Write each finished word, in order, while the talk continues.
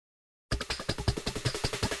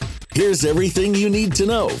Here's everything you need to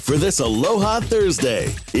know for this Aloha Thursday.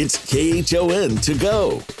 It's KHON to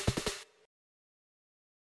go.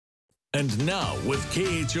 And now with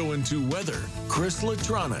KHON2 weather, Chris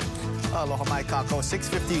Latronic. Aloha mai kako,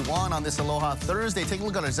 6:51 on this Aloha Thursday. Take a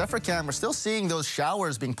look at our Zephyr cam. We're still seeing those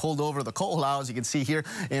showers being pulled over the ko'olau. As you can see here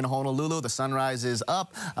in Honolulu, the sunrise is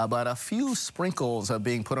up, but a few sprinkles are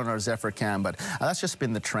being put on our Zephyr cam. But that's just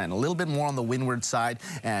been the trend. A little bit more on the windward side,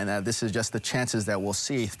 and this is just the chances that we'll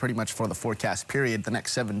see pretty much for the forecast period. The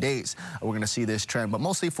next 7 days, we're going to see this trend, but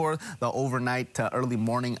mostly for the overnight, early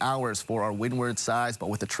morning hours for our windward sides. But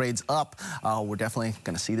with the trades up, we're definitely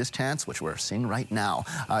going to see this chance, which we're seeing right now.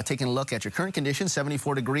 Taking a look at your current conditions,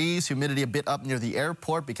 74 degrees, humidity a bit up near the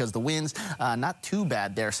airport because the winds not too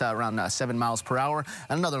bad there, so around 7 miles per hour.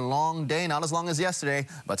 And another long day, not as long as yesterday,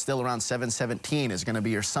 but still around 7:17 is going to be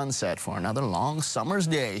your sunset for another long summer's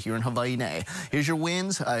day here in Hawaii. Here's your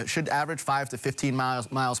winds, should average 5 to 15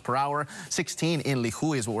 miles per hour. 16 in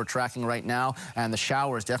Lihui is what we're tracking right now, and the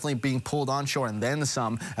showers definitely being pulled onshore and then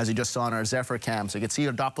some, as you just saw on our Zephyr cam. So you can see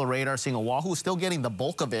your Doppler radar, seeing Oahu still getting the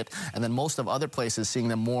bulk of it, and then most of other places seeing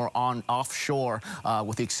them more on offshore,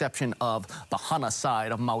 with the exception of the Hana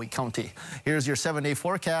side of Maui County. Here's your 7-day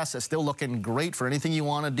forecast. It's still looking great for anything you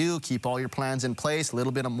want to do. Keep all your plans in place. A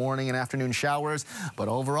little bit of morning and afternoon showers, but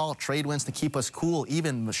overall trade winds to keep us cool,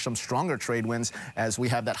 even some stronger trade winds as we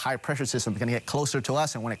have that high pressure system going to get closer to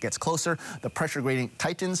us, and when it gets closer, the pressure gradient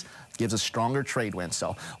tightens, gives us stronger trade winds.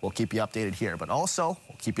 So we'll keep you updated here, but also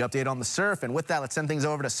we'll keep you updated on the surf. And with that, let's send things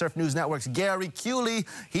over to Surf News Network's Gary Cooley.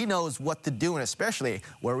 He knows what to do, and especially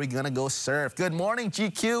where we're going to go surf. Good morning,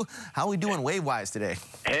 GQ. How are we doing wave-wise today?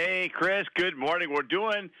 Hey, Chris. Good morning. We're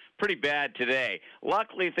doing pretty bad today.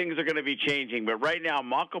 Luckily, things are going to be changing, but right now,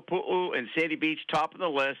 Makapu'u and Sandy Beach top of the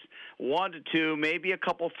list, 1 to 2, maybe a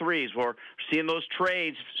couple threes. We're seeing those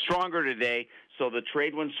trades stronger today. So the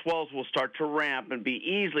trade wind swells will start to ramp and be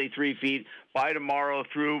easily 3 feet by tomorrow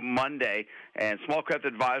through Monday. And small craft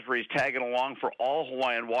advisories tagging along for all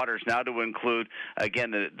Hawaiian waters now to include,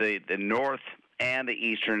 again, the north and the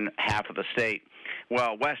eastern half of the state.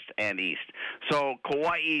 Well, west and east. So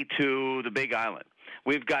Kauai to the Big Island.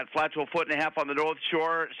 We've got flat to a 1.5 feet on the north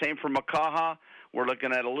shore. Same for Makaha. We're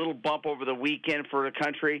looking at a little bump over the weekend for the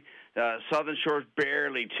country. Southern Shore's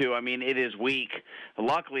barely too. I mean, it is weak.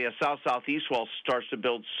 Luckily, a south-southeast swell starts to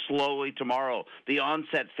build slowly tomorrow. The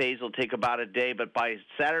onset phase will take about a day, but by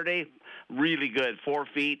Saturday, really good. 4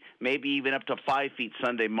 feet, maybe even up to 5 feet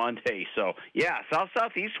Sunday, Monday. So, yeah,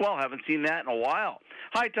 south-southeast swell. Haven't seen that in a while.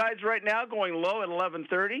 High tides right now going low at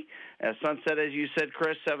 11:30. Sunset, as you said,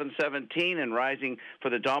 Chris, 7:17, and rising for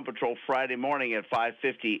the Dawn Patrol Friday morning at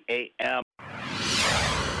 5:50 a.m.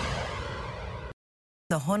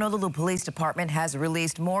 The Honolulu Police Department has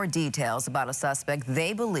released more details about a suspect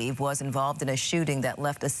they believe was involved in a shooting that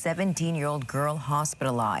left a 17-year-old girl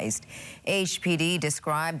hospitalized. HPD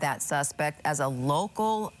described that suspect as a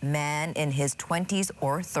local man in his 20s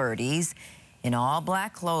or 30s in all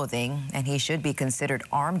black clothing, and he should be considered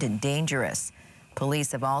armed and dangerous.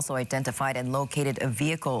 Police have also identified and located a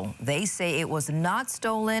vehicle. They say it was not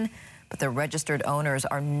stolen, but the registered owners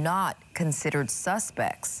are not considered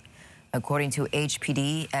suspects. According to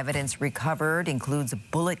HPD, evidence recovered includes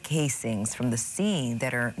bullet casings from the scene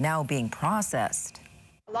that are now being processed.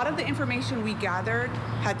 A lot of the information we gathered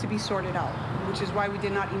had to be sorted out, which is why we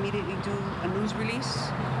did not immediately do a news release,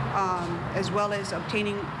 as well as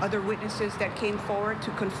obtaining other witnesses that came forward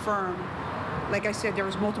to confirm. Like I said, there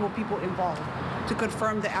was multiple people involved to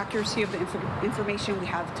confirm the accuracy of the information we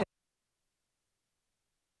have today.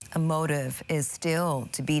 A motive is still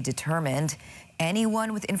to be determined.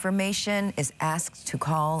 Anyone with information is asked to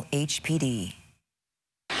call HPD.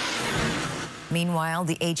 Meanwhile,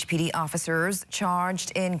 the HPD officers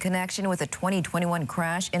charged in connection with a 2021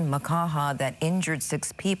 crash in Makaha that injured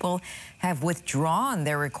 6 people have withdrawn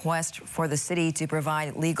their request for the city to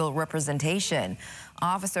provide legal representation.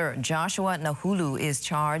 Officer Joshua Nahulu is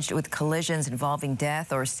charged with collisions involving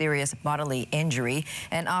death or serious bodily injury,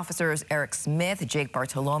 and officers Eric Smith, Jake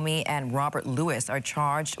Bartolome, and Robert Lewis are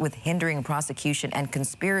charged with hindering prosecution and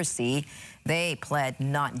conspiracy. They pled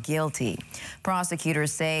not guilty.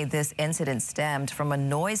 Prosecutors say this incident stemmed from a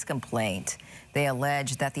noise complaint. They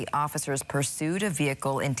allege that the officers pursued a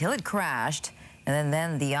vehicle until it crashed, and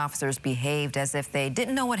then the officers behaved as if they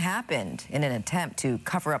didn't know what happened in an attempt to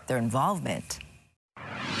cover up their involvement.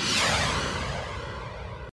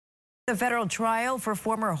 The federal trial for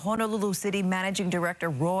former Honolulu City Managing Director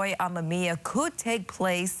Roy Amamiya could take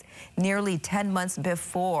place nearly 10 months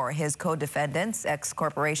before his co-defendants,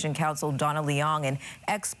 ex-Corporation Counsel Donna Leong and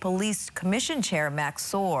ex-Police Commission Chair Max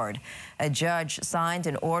Sword. A judge signed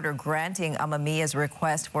an order granting Amamiya's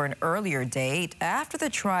request for an earlier date after the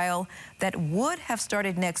trial that would have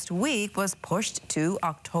started next week was pushed to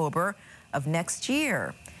October of next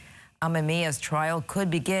year. Amamiya's trial could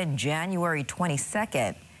begin January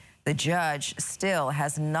 22nd. The judge still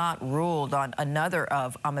has not ruled on another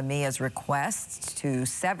of Amamiya's requests to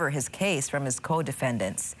sever his case from his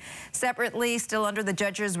co-defendants. Separately, still under the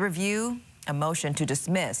judge's review, a motion to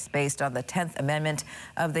dismiss based on the 10th Amendment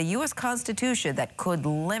of the U.S. Constitution that could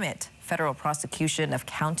limit federal prosecution of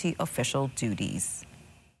county official duties.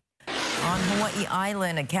 On Hawaii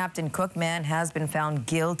Island, a Captain Cook man has been found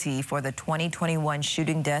guilty for the 2021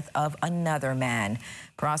 shooting death of another man.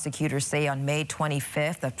 Prosecutors say on May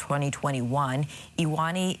 25th of 2021,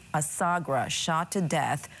 Iwani Asagra shot to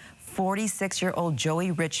death 46-year-old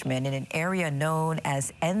Joey Richmond in an area known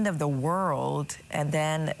as End of the World and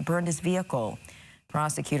then burned his vehicle.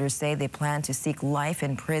 Prosecutors say they plan to seek life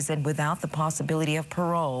in prison without the possibility of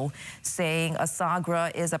parole, saying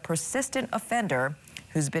Asagra is a persistent offender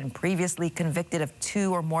who's been previously convicted of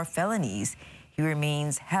 2 or more felonies. He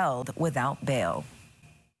remains held without bail.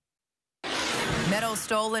 Medals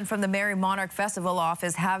stolen from the Merry Monarch Festival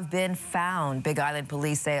office have been found. Big Island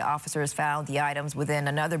police say officers found the items within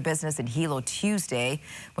another business in Hilo Tuesday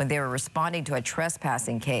when they were responding to a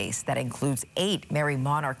trespassing case that includes 8 Merry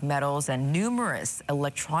Monarch medals and numerous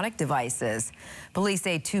electronic devices. Police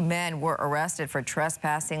say 2 men were arrested for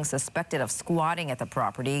trespassing, suspected of squatting at the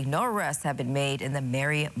property. No arrests have been made in the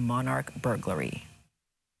Merry Monarch burglary.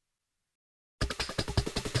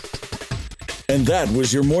 And that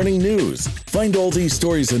was your morning news. Find all these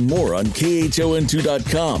stories and more on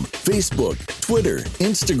KHON2.com, Facebook, Twitter,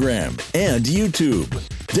 Instagram, and YouTube.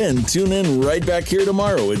 Then tune in right back here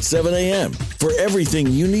tomorrow at 7 a.m. for everything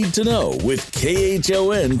you need to know with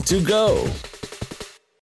KHON to go.